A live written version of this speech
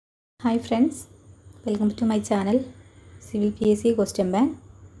Hi friends, welcome to my channel Civil PSC Question Bank.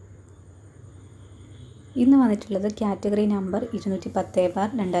 ഇന്ന് വന്നിട്ടുള്ളത് category number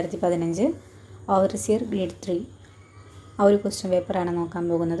 210/2015 overseer grade 3 ആ ഒരു question പേപ്പറാണ് നോക്കാൻ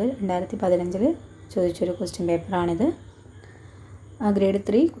പോകുന്നത്. 2015 ചോദിച്ചൊരു ക്വസ്റ്റ്യൻ പേപ്പറാണിത്. ഗ്രേഡ്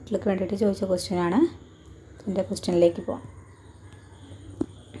 3 കുട്ടികൾക്ക് വേണ്ടിയിട്ട് ചോദിച്ച ക്വസ്റ്റ്യനാണ്. ഇതിൻ്റെ ക്വസ്റ്റ്യനിലേക്ക് പോകാം.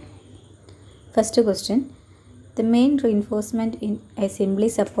 First question, the main reinforcement in a simply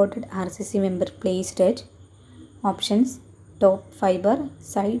supported RCC member placed at options top fiber,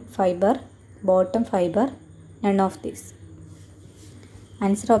 side fiber, bottom fiber, none of these.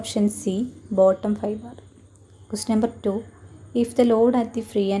 Answer option C, bottom fiber. Question number 2, if the load at the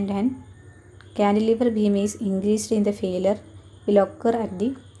free end and cantilever beam is increased in the failure will occur at the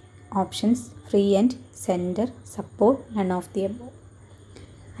options free end, center, support, none of the above.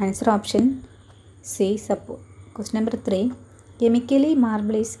 Answer option C, support. Question number 3, chemically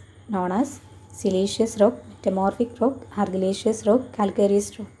marble is known as siliceous rock, metamorphic rock, argillaceous rock, calcareous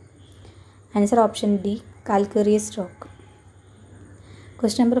rock. Answer option D, calcareous rock.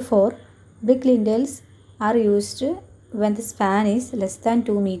 Question number 4, brick lintels are used when the span is less than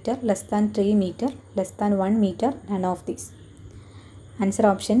 2 meter, less than 3 meter, less than 1 meter, none of these. Answer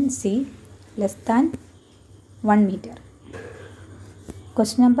option C, less than 1 meter.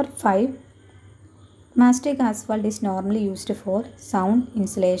 Question number 5, mastic asphalt is normally used for sound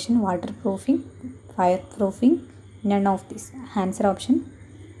insulation, waterproofing, fireproofing, none of this. Answer option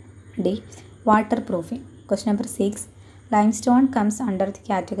D, waterproofing. Question number 6, limestone comes under the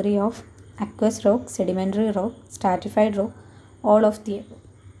category of aqueous rock, sedimentary rock, stratified rock, all of the above.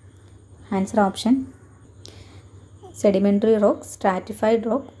 Answer option sedimentary rock, stratified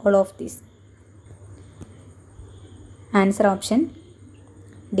rock, all of these. Answer option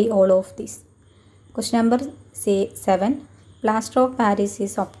D, all of these. Question number 7, plaster of Paris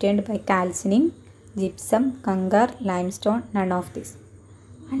is obtained by calcining, gypsum, congar, limestone, none of this.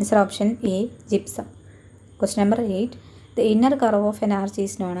 Answer option A, gypsum. Question number 8, the inner curve of an arch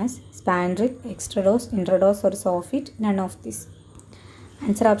is known as spandrel, extradose, intradose or soffit, none of this.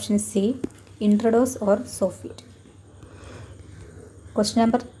 Answer option C, intradose or soffit. Question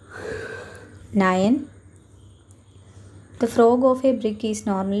number 9, the frog of a brick is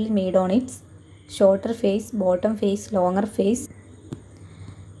normally made on its shorter face, bottom face, longer face,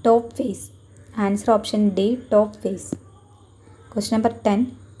 top face. Answer option D, top face. Question number 10,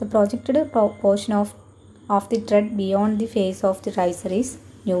 the projected portion of the thread beyond the face of the riser is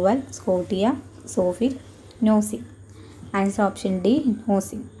newel, scotia, soffit, nosing. Answer option D,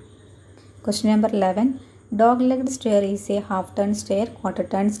 nosing. Question number 11, dog-legged stair is a half-turn stair,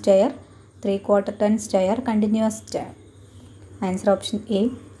 quarter-turn stair, three-quarter-turn stair, continuous stair. Answer option A,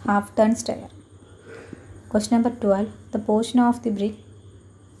 half-turn stair. Question number 12, the portion of the brick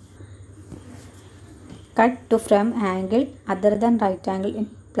cut to from angle other than right angle in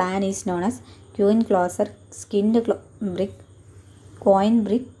plan is known as queen closer, skinned brick, coin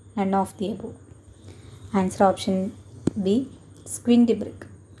brick, none of the above. Answer option B, squint brick.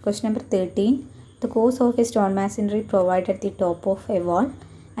 Question number 13, the cause of a stone masonry provided at the top of a wall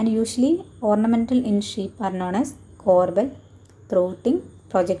and usually ornamental in shape are known as corbel, throating,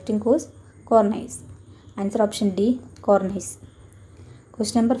 projecting cause, cornice. Answer option D, cornice.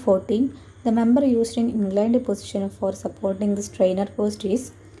 Question number 14, the member used in inclined position for supporting the strainer post is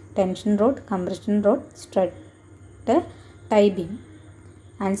tension rod, compression rod, strut, tie beam.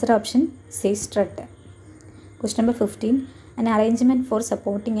 Answer option C, strut. Question number 15, an arrangement for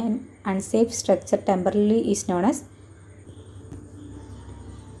supporting an unsafe structure temporarily is known as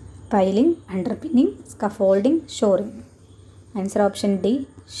piling, underpinning, scaffolding, shoring. Answer option D,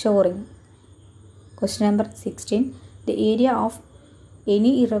 shoring. Question number 16, the area of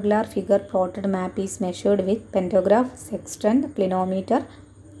any irregular figure plotted map is measured with pantograph, sextant, clinometer,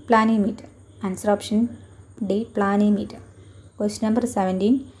 planimeter. Answer option D, planimeter. Question number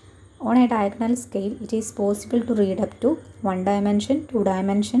 17, on a diagonal scale it is possible to read up to 1 dimension, 2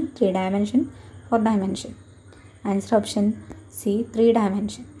 dimension, 3 dimension, 4 dimension. Answer option C, 3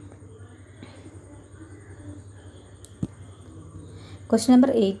 dimension. Question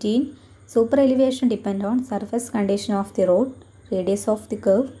number 18, super elevation depend on surface condition of the road, radius of the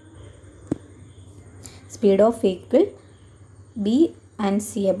curve, speed of vehicle, B and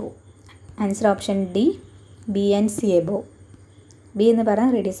C above. Answer option D, B and C above. B എന്ന്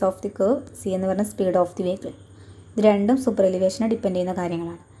പറഞ്ഞാൽ radius of the curve, C എന്ന് പറഞ്ഞാൽ speed of the vehicle. ഇത് രണ്ടും super എലിവേഷനെ depend ചെയ്യുന്ന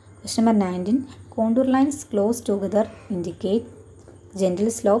കാര്യങ്ങളാണ്. Question number 19, contour lines close together indicate gentle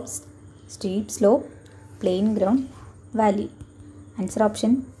slopes, steep slope, plain ground, Valley. Answer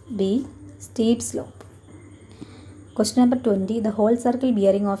option B, steep slope. Question number 20. The whole circle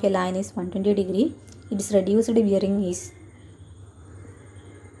bearing of a line is 120 degree. Its reduced bearing is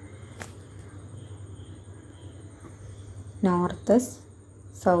north,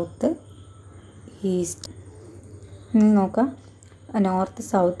 south, east. നോക്കാം. North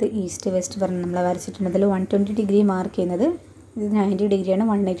south east west പറഞ്ഞ് നമ്മൾ വരച്ചിട്ടുണ്ട്. അതിൽ 120 degree mark ചെയ്യുന്നത് ഇത് 90 ഡിഗ്രിയാണ്,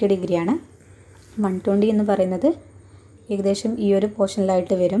 180 ഡിഗ്രിയാണ്. 120 എന്ന് പറയുന്നത് ഏകദേശം ഈ ഒരു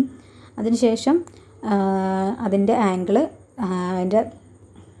പോർഷനിലായിട്ട് വരും. അതിനുശേഷം അതിൻ്റെ ആംഗിള് അതിൻ്റെ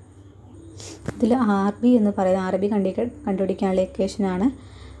ഇതിൽ RB എന്ന് പറയുന്നത് RB കണ്ടുപിടിക്കാനുള്ള ഇക്വേഷനാണ്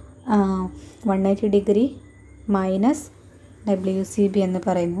 180 ഡിഗ്രി മൈനസ് WCB എന്ന്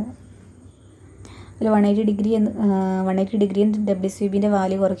പറയുന്നത്. അതിൽ 180 ഡിഗ്രി WCBൻ്റെ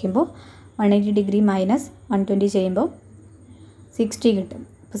വാല്യൂ കുറയ്ക്കുമ്പോൾ 180 ഡിഗ്രി മൈനസ് 120 ചെയ്യുമ്പോൾ 60 കിട്ടും.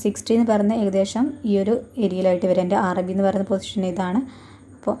 അപ്പോൾ 60 എന്ന് പറയുന്നത് ഏകദേശം ഈ ഒരു ഏരിയയിലായിട്ട് വരും. എൻ്റെ RB എന്ന് പറയുന്ന പൊസിഷൻ ഇതാണ്.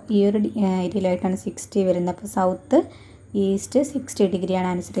 അപ്പോൾ ഈ ഒരു ഏരിയയിലായിട്ടാണ് 60 വരുന്നത്. അപ്പോൾ സൗത്ത് ഈസ്റ്റ് 60 ഡിഗ്രിയാണ്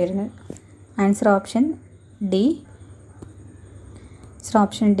ആൻസർ വരുന്നത്. Answer option D.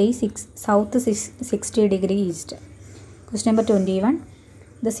 South 60 degree east. Question number 21.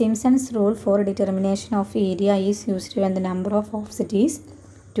 The Simpson's rule for determination of area is used when the number of offset is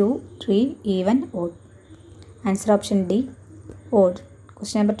 2, 3, even, odd. Answer option D, odd.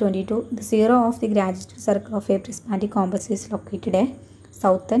 Question number 22. The zero of the graduated circle of a prismatic compass is located at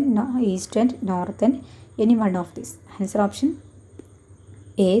southern, eastern, northern, any one of these. Answer option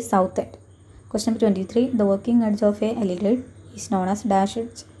A, south end. Question number 23. The working edge of a LED is known as dash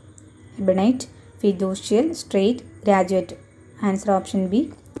edge, ebonite, fiducial, straight, graduate. Answer option B,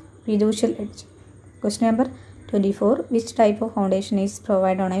 fiducial edge. Question number 24. Which type of foundation is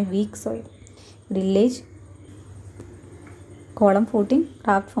provided on a weak soil? Grillage, column footing,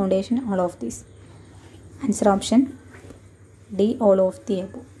 raft foundation, all of these. Answer option D, all of the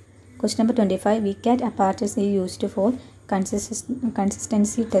above. Question number 25. VCAT apparatus is used for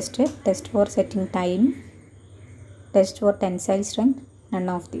consistency test for setting time, test for tensile strength, none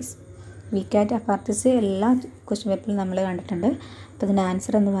of these. VCAT apparatus എല്ലാ question പേപ്പറിലും നമ്മൾ കണ്ടിട്ടുണ്ട്. അപ്പോൾ ഇതിൻ്റെ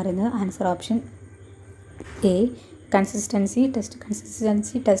answer എന്ന് പറയുന്നത് answer option A, consistency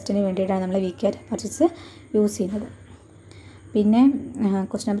ടെസ്റ്റിന് വേണ്ടിയിട്ടാണ് നമ്മൾ VCAT apparatus യൂസ് ചെയ്യുന്നത്. പിന്നെ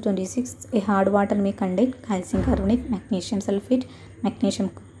question number 26. A hard water may contain calcium carbonate, magnesium sulphate, magnesium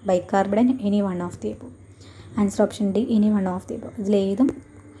bicarbonate, any one of the above. Answer option D, any one of the above. ഇതിലേതും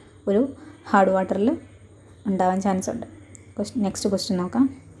ഒരു hard വാട്ടറിൽ ഉണ്ടാവാൻ chance ഉണ്ട്. Next question നോക്കാം.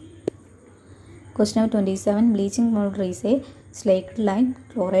 Question number 27. Bleaching powder is a slaked lime,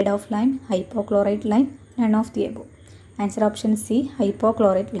 chloride of lime, hypochlorite lime, none of the above. Answer option C,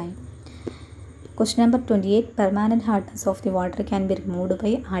 hypochlorite lime. Question number 28. Permanent hardness of the water can be removed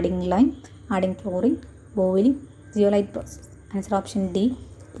by adding lime, adding chlorine, boiling, zeolite process. Answer option D,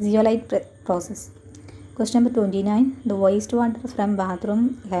 zeolite process. Question number 29. The wastewater from bathroom,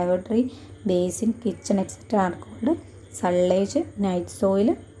 lavatory, basin, kitchen, etc. are called sullage, night soil,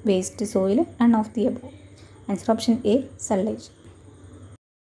 waste soil, none of the above. Answer option A, sullage.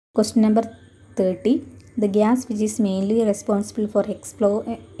 Question number 30. The gas which is mainly responsible for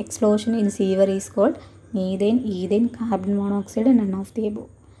explosion in sewer is called methane, ethane, carbon monoxide, none of the above.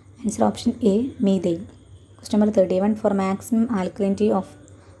 Answer option A, methane. Question number 31. For maximum alkalinity of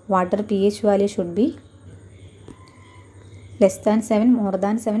water, pH value should be less than 7, more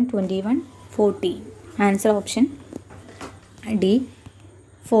than 7, 21, 40. Answer option D,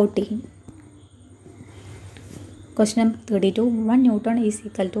 14. Question number 32. 1 Newton is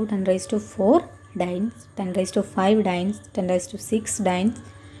equal to 10 raised to 4 dynes, 10 raised to 5 dynes, 10 raised to 6 dynes,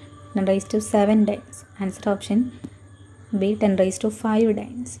 10 raised to 7 dynes. Answer option B, 10 raised to 5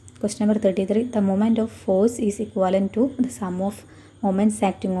 dynes. Question number 33. The moment of force is equivalent to the sum of moments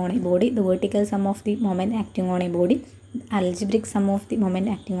acting on a body, the vertical sum of the moment acting on a body, the algebraic sum of the moment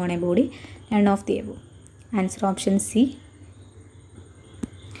acting on a body, none of the above. Answer option C,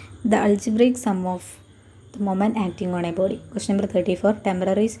 the algebraic sum of the moment acting on a body. Question number 34.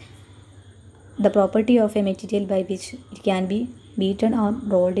 Temporary is the property of a material by which it can be beaten or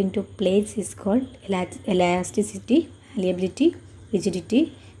rolled into plates is called elasticity, malleability, rigidity,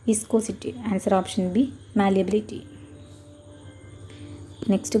 viscosity. Answer option B, malleability.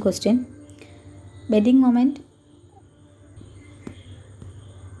 Next question. Bending moment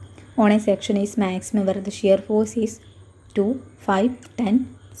on a section is maximum where the shear force is 2, 5, 10,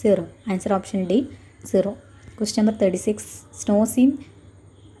 0. Answer option D, 0. Question number 36. Snow seam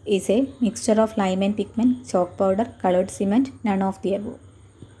is a mixture of lime and pigment, chalk powder, colored cement, none of the above.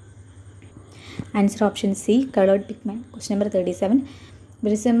 Answer option C, colored pigment. Question number 37.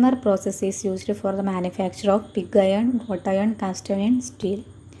 Bessemer process is used for the manufacture of pig iron, wrought iron, cast iron, steel.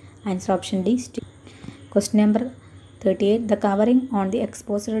 Answer option D, steel. Question number 38. The covering on the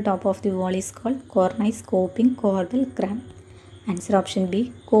exposed top of the wall is called cornice, coping, corbel, cramp. Answer option B,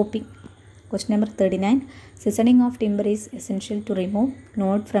 coping. Question number 39. Seasoning of timber is essential to remove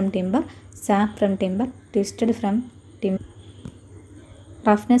knot from timber, sap from timber, twisted from timber,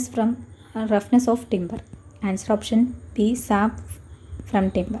 roughness of timber. Answer option B, sap from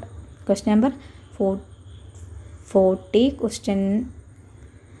timber. Question number 40. Question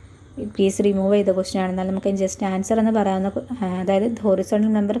piece remove ചെയ്ത question ആണ്. എന്നാൽ നമുക്ക് just answer എന്ന് പറയാവുന്ന അതായത് horizontal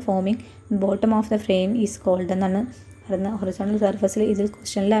member forming bottom of the frame is called എന്നാണ് പറയുന്നത്. Horizontal സർഫസിൽ ഇത്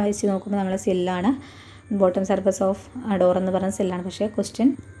ക്വസ്റ്റ്യനിൽ വെച്ച് നോക്കുമ്പോൾ നമ്മളെ സെല്ലാണ് ബോട്ടം സർഫസ് ഓഫ് ഡോർ എന്ന് പറയുന്ന സെല്ലാണ്. പക്ഷേ ക്വസ്റ്റ്യൻ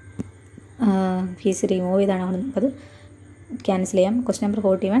പീസ് റിമൂവ് ചെയ്താണ്. അത് ക്യാൻസൽ ചെയ്യാം. Question number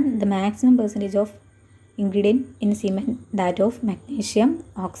 41. The maximum percentage of ingredient in cement that of magnesium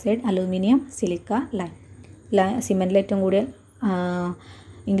oxide, aluminium, silica, lime. സിമെൻറ്റിൽ ഏറ്റവും കൂടിയ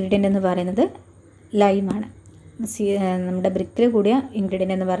ഇൻഗ്രീഡിയൻ്റ് എന്ന് പറയുന്നത് ലൈമാണ്. നമ്മുടെ ബ്രിക്കിൽ കൂടിയ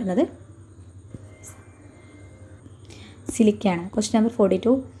ഇൻഗ്രീഡിയൻ്റ് എന്ന് പറയുന്നത് സിലിക്കയാണ്. Question number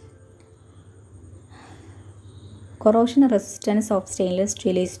 42. Corrosion resistance of stainless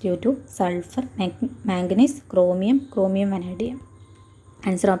steel is due to sulphur, manganese, chromium, vanadium.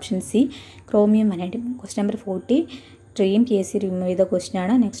 Answer option C, chromium, vanadium. Question number 43 P S C remove ചെയ്ത question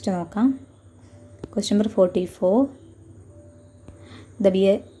ആണ്. നെക്സ്റ്റ് നോക്കാം. Question number 44.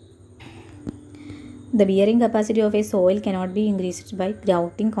 The bearing capacity of a soil cannot be increased by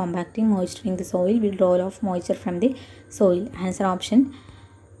grouting, compacting, moisturizing the soil, withdrawal of moisture from the soil. Answer option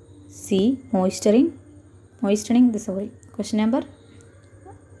C, moistening the soil. Question number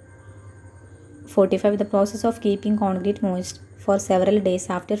 45. The process of keeping concrete moist for several days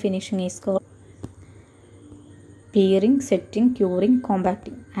after finishing is called peering, setting, curing,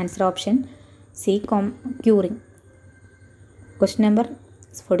 compacting. Answer option C, curing. Question number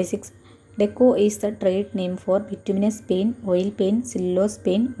 46. Deco is the trade name for bituminous paint, oil paint, cellulose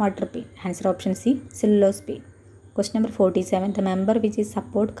paint, water paint. Answer option C, cellulose paint. Question number 47. The member which is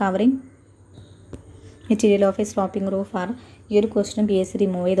support covering material of a sloping roof are. ഈ ഒരു question P S C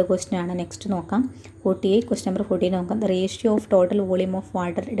remove ചെയ്ത question ആണ്. Next നോക്കാം. 48. Question number 14 നോക്കാം. The ratio of total volume of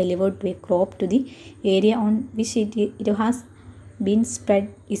water delivered to A crop to the area on which it has been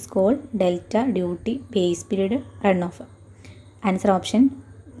spread is called delta, duty, base period, run off. Answer option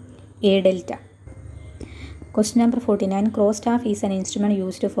A, delta. Question number 49. Cross staff is an instrument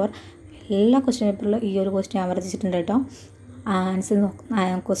used for. എല്ലാ question പേപ്പറിലും ഈ ഒരു question ആവർത്തിച്ചിട്ടുണ്ട് കേട്ടോ. Answer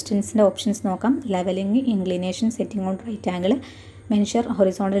ക്വസ്റ്റ്യൻസിൻ്റെ options നോക്കാം. Levelling, inclination, setting out right angle, മെൻഷർ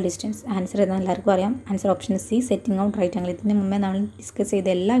horizontal distance. Answer ഏതാ എല്ലാവർക്കും അറിയാം. Answer option C, setting out right angle. ഇതിന് മുമ്പേ നമ്മൾ ഡിസ്കസ് ചെയ്ത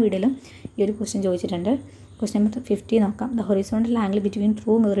എല്ലാ വീഡിയോയിലും ഈ ഒരു ക്വസ്റ്റ്യൻ ചോദിച്ചിട്ടുണ്ട്. ക്വസ്റ്റ്യൻ നമ്പർ 50 നോക്കാം. The horizontal angle between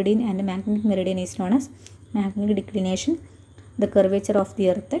true Meridian and magnetic Meridian is known as magnetic declination, the curvature of the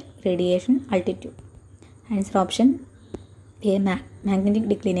earth, radiation, altitude. Answer option A, magnetic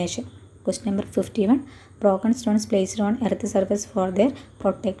declination. Question number 51. Broken stones placed on earth surface for their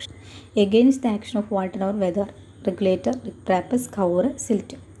protection against the action of water or weather, regulator, trappers, cover,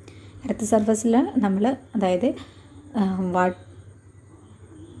 silt. Earth സർഫസിൽ നമ്മൾ അതായത്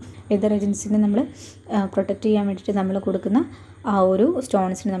weather ഏജൻസിനെ നമ്മൾ protect ചെയ്യാൻ വേണ്ടിയിട്ട് നമ്മൾ കൊടുക്കുന്ന ആ ഒരു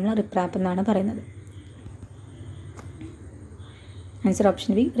സ്റ്റോൺസിന് നമ്മൾ റിപ്രാപ്പ് എന്നാണ് പറയുന്നത്. Answer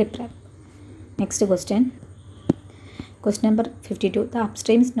option B, riprap. Next question. Question number 52. The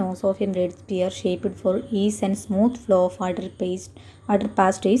upstream nose of a braid spear shaped for ease and smooth flow of water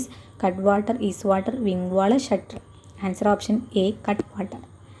past is cutwater, easewater, wing wall, shutter. Answer option A, cutwater.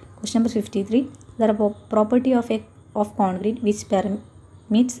 Question number 53. The property of concrete which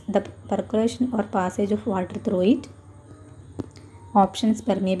permits the percolation or passage of water through it. Options: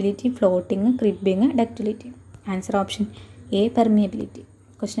 permeability, floating, cribbing, ductility. Answer option A, permeability.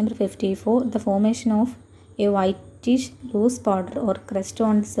 Question number 54. The formation of a whitish loose powder or crust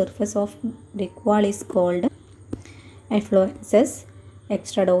on the surface of brick wall is called efflorescence,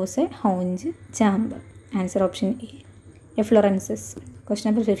 extradose, haunch, chamber. Answer option A, efflorescence. Question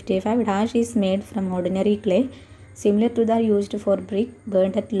number 55. Dash is made from ordinary clay similar to that used for brick,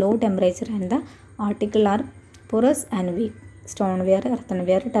 burnt at low temperature, and the article are porous and weak. Stoneware,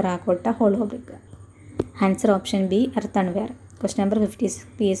 earthenware, terracotta, hollow brick. Answer option B, earthenware. Question number 56.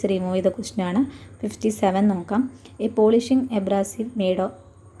 PS remove the question ആണ്. 57 നോക്കാം. A polishing abrasive made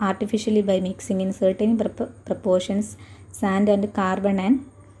artificially by mixing in certain proportions sand and carbon and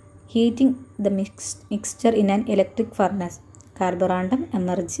heating the mixture in an electric furnace. Carborundum,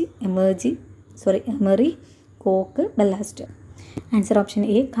 emery, coke, ballast. Answer option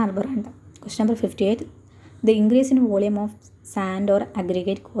A, carborundum. Question number 58. The increase in volume of sand or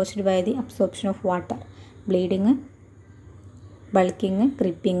aggregate caused by the absorption of water, bleeding, bulking,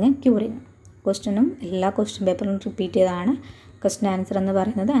 cripping, curing. ക്വസ്റ്റ്യനും എല്ലാ question പേപ്പറും repeat ചെയ്തതാണ്. Question answer എന്ന്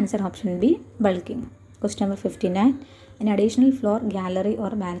പറയുന്നത് answer option B, bulking. Question number 59. An additional floor, gallery or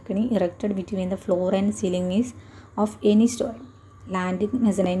balcony erected between the floor and ceiling is of any story. Landing,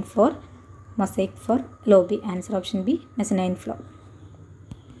 mezzanine floor, mosaic floor, lobby. Answer option B, mezzanine floor.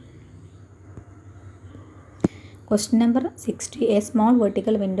 Question number 60. A small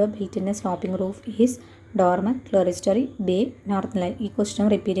vertical window built in a sloping roof is dormer, clerestory, bay, north line. ഈ question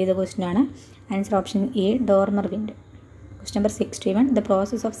repeat ചെയ്ത question ആണ്. Answer option A, dormer window. Question number 61. The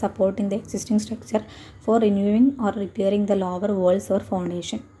process of supporting the existing structure for renewing or repairing the lower walls or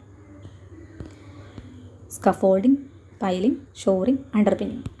foundation. Scaffolding, piling, shoring,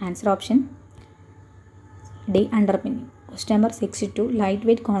 underpinning. Answer option D, underpinning. Question number 62.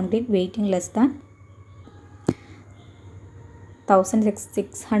 Lightweight concrete weighing less than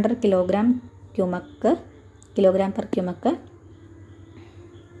 1600 kilogram per cubic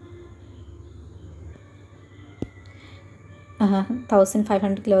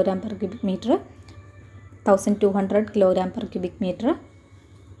 1500 kilogram per cubic meter, 1200 kilogram per cubic meter,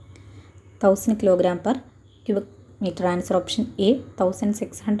 1000 kilogram per cubic meter. Answer option A,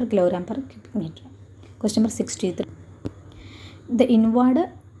 1600 kilogram per cubic meter. Question number 63. The inward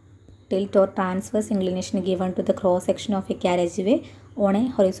tilt or transverse inclination given to the cross section of a carriageway on a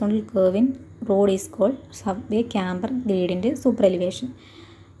horizontal curving road is called subway, camber, gradient, superelevation.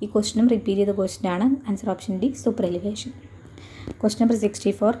 ഈ ക്വസ്റ്റ്യനും repeat ചെയ്ത question ആണ്. Answer option D, superelevation. Question number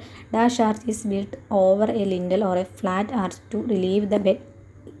 64. Dash arch is built over a lintel or a flat arch to relieve the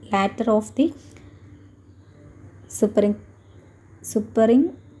latter of the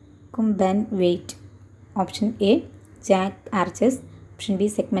superincumbent weight. Option A, jack arches. Option B,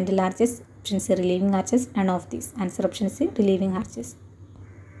 segmental arches. Option C, relieving arches. None of these. Answer option C, relieving arches.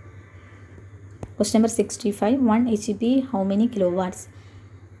 Question number 65. 1 HP how many kilowatts?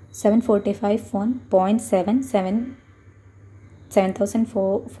 745.77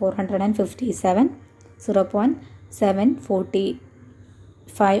 7457,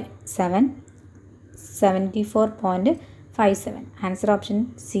 0.7457, 74.57. Answer option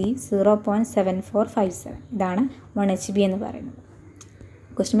C, 0.7457. ഇതാണ് 1 HP എന്ന് പറയുന്നത്.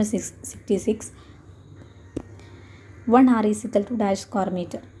 Question number 66. 1 R is equal to dash square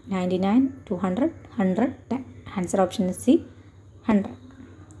meter, 99, 200, 100, 10. Answer option C, 100.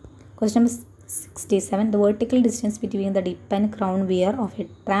 Question number 67. The vertical distance between the dip and crown weir of a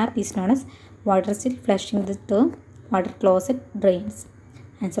trap is known as water seal. Flushing the term water closet drains.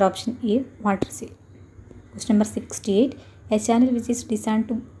 Answer option A, water seal. Question number 68. A channel which is designed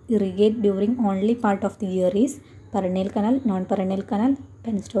to irrigate during only part of the year is perennial canal, non-perennial canal,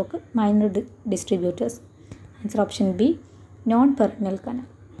 penstock, minor distributors. Answer option B, non-perennial canal.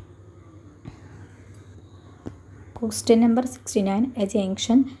 Question number 69. A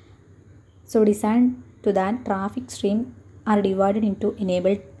junction so designed to that traffic stream are divided into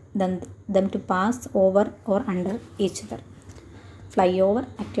enable them to pass over or under each other. Flyover,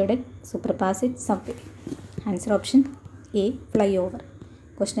 aqueduct, superpassage, subway. Answer option A, flyover.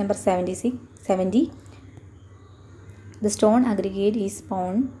 Question number 70. The stone aggregate is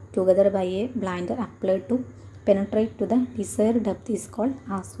bound together by a blinder applied to penetrate to the desired depth is called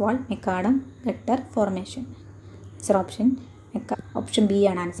asphalt, macadam, gutter formation. Answer option B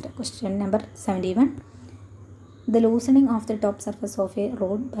ആണ് answer. Question number 71. The loosening of the top surface of a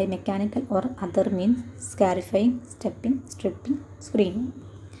road by mechanical or other means, scarifying, stepping, stripping, screening.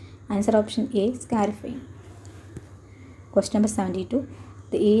 Answer option A, scarifying. Question number 72.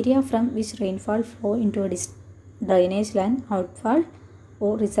 The area from which rainfall flow into a drainage line, outfall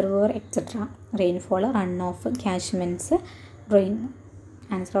or reservoir, etc. Rainfall, runoff, catchments, drain.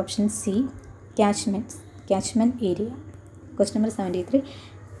 Answer option C, catchment area. Question number 73.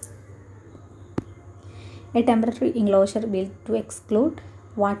 A temporary enclosure built to exclude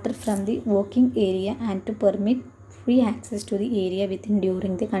water from the working area and to permit free access to the area within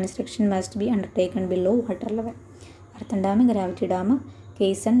during the construction must be undertaken below water level. Earthen Dam, Gravity Dam,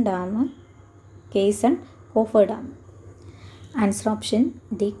 Quezon Dam, Coffer Dam. Answer option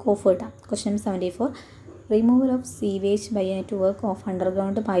D, Coffer Dam. Question number 74. Removal of sewage by a network of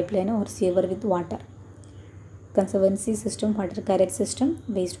underground pipeline or sewer with water. Conservancy system, water carriage system,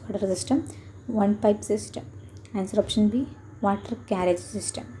 wastewater system, one pipe system. Answer option B, water carriage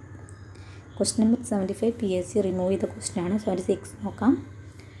system. Question number 75. PSC remove the question ആണ്. 76 നോക്കാം.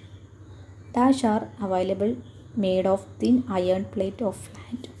 Dash are available made of thin iron plate of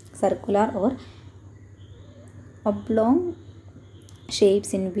flat, circular or oblong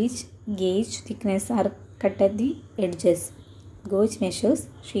shapes in which gauge thickness are cut at the edges. Gauge measures,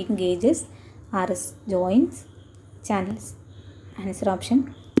 sheet gauges, RS joints, channels. Answer option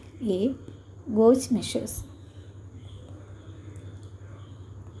A, gauge measures.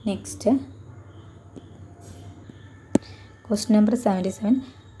 Next, question number 77.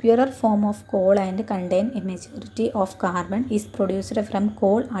 Purer form of coal and contain a majority of carbon is produced from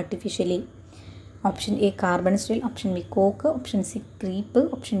coal artificially. Option A carbon steel, option B coke, option C creep,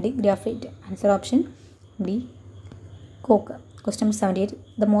 option D graphite. Answer option B coke. Question number 78.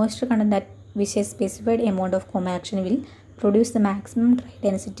 The moisture content at which a specified amount of compaction will produce the maximum dry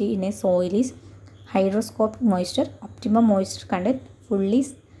density in a soil is hygroscopic moisture, optimum moisture content, fully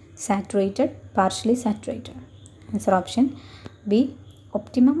saturated, partially saturated. Answer option B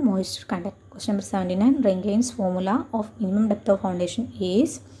optimum moisture content. Question number 79. Rankine's formula of minimum depth of foundation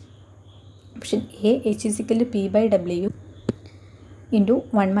is option A H is equal to P by W into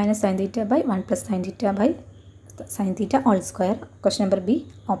 1 minus sin theta by 1 plus sin theta by sin theta all square. Question number B,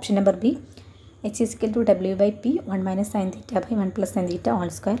 option number B, H is equal to W by P 1 minus sin theta by 1 plus sin theta all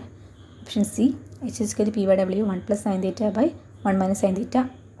square. Option C, H is equal to P by W 1 plus sin theta by 1 minus sin theta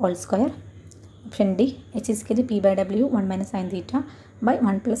all square. Option D, H is equal to P by W 1 minus sin theta by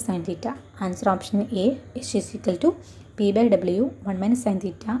 1 plus sin theta. Answer option A, H is equal to P by W 1 minus sin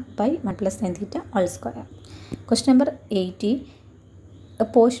theta by 1 plus sin theta all square. Question number 80. A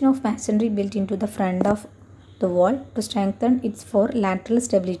portion of masonry built into the front of the wall to strengthen its for lateral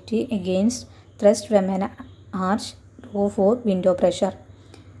stability against thrust from an arch roof or window pressure.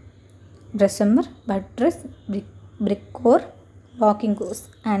 Dresser, buttress, brick or walking course.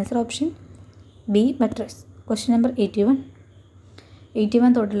 Answer option B buttress. Question number 81.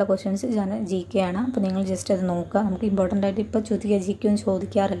 81 തൊട്ടുള്ള questions G K ആണ്. അപ്പോൾ നിങ്ങൾ just അത് നോക്കുക. നമുക്ക് important ആയിട്ട് ഇപ്പോൾ ചോദിക്കുക ജി കെ ഒന്നും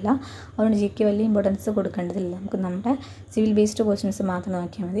ചോദിക്കാറില്ല. അതുകൊണ്ട് ജി കെ വലിയ ഇമ്പോർട്ടൻസ് കൊടുക്കേണ്ടതില്ല. നമുക്ക് നമ്മുടെ സിവിൽ ബേസ്ഡ് ക്വസ്റ്റ്യൻസ് മാത്രം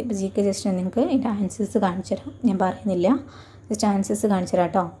നോക്കിയാൽ മതി. ഇപ്പോൾ ജി കെ ജസ്റ്റ് നിങ്ങൾക്ക് ഇതിൻ്റെ ആൻസേഴ്സ് കാണിച്ചു തരാം. ഞാൻ പറയുന്നില്ല, ജസ്റ്റ് ആൻസേഴ്സ് കാണിച്ചു തരാം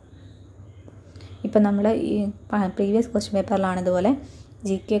കേട്ടോ. ഇപ്പം നമ്മൾ ഈ പ്രീവിയസ് ക്വസ്റ്റ്യൻ പേപ്പറിലാണ് ഇതുപോലെ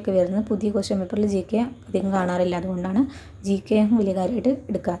ജി കെ ഒക്കെ വരുന്നത്. പുതിയ ക്വസ്റ്റ്യൻ പേപ്പറിൽ ജി കെ അധികം കാണാറില്ല. അതുകൊണ്ടാണ് ജി കെ വലിയ കാര്യമായിട്ട്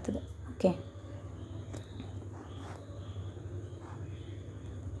എടുക്കാത്തത്. ഓക്കെ.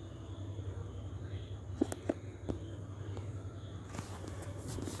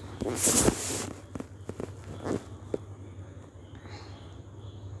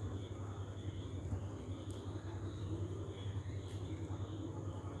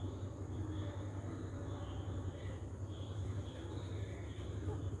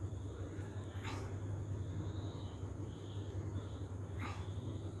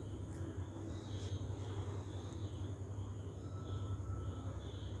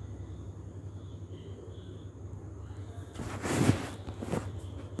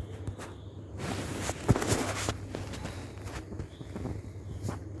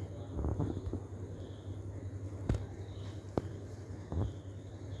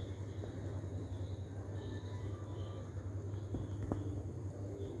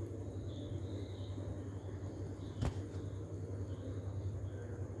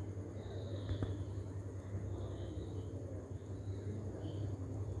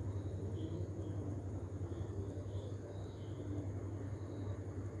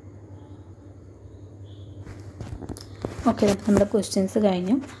 ഓക്കെ, നമ്മുടെ ക്വസ്റ്റ്യൻസ്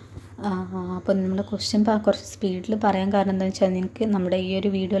കഴിഞ്ഞു. അപ്പോൾ നമ്മൾ ക്വസ്റ്റ്യൻ കുറച്ച് സ്പീഡിൽ പറയാൻ കാരണം എന്താണെന്ന് വെച്ചാൽ നിങ്ങൾക്ക് നമ്മുടെ ഈ ഒരു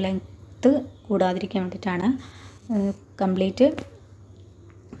വീഡിയോ ലെങ്ത്ത് കൂടാതിരിക്കാൻ വേണ്ടിയിട്ടാണ്. കംപ്ലീറ്റ്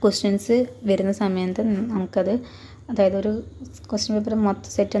ക്വസ്റ്റ്യൻസ് വരുന്ന സമയത്ത് നമുക്കത്, അതായത് ഒരു ക്വസ്റ്റ്യൻ പേപ്പർ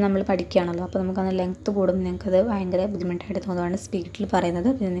മൊത്തം സെറ്റ് നമ്മൾ പഠിക്കുകയാണല്ലോ, അപ്പോൾ നമുക്കത് ലെങ്ത്ത് കൂടുമ്പോൾ നിങ്ങൾക്കത് ഭയങ്കര ബുദ്ധിമുട്ടായിട്ട് തോന്നുന്നതാണ് സ്പീഡിൽ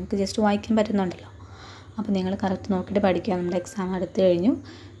പറയുന്നത്. പിന്നെ നിങ്ങൾക്ക് ജസ്റ്റ് വായിക്കാൻ പറ്റുന്നുണ്ടല്ലോ. അപ്പോൾ നിങ്ങൾ കറക്റ്റ് നോക്കിയിട്ട് പഠിക്കുക. നമ്മുടെ എക്സാം അടുത്ത് കഴിഞ്ഞു.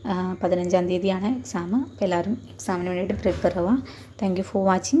 15-ാം തീയതിയാണ് എക്സാം. അപ്പോൾ എല്ലാവരും എക്സാമിന് വേണ്ടിയിട്ട് പ്രിപ്പയർ ആവുക. Thank you for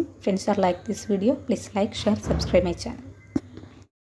watching. Friends are like this video, please like, share, subscribe my channel.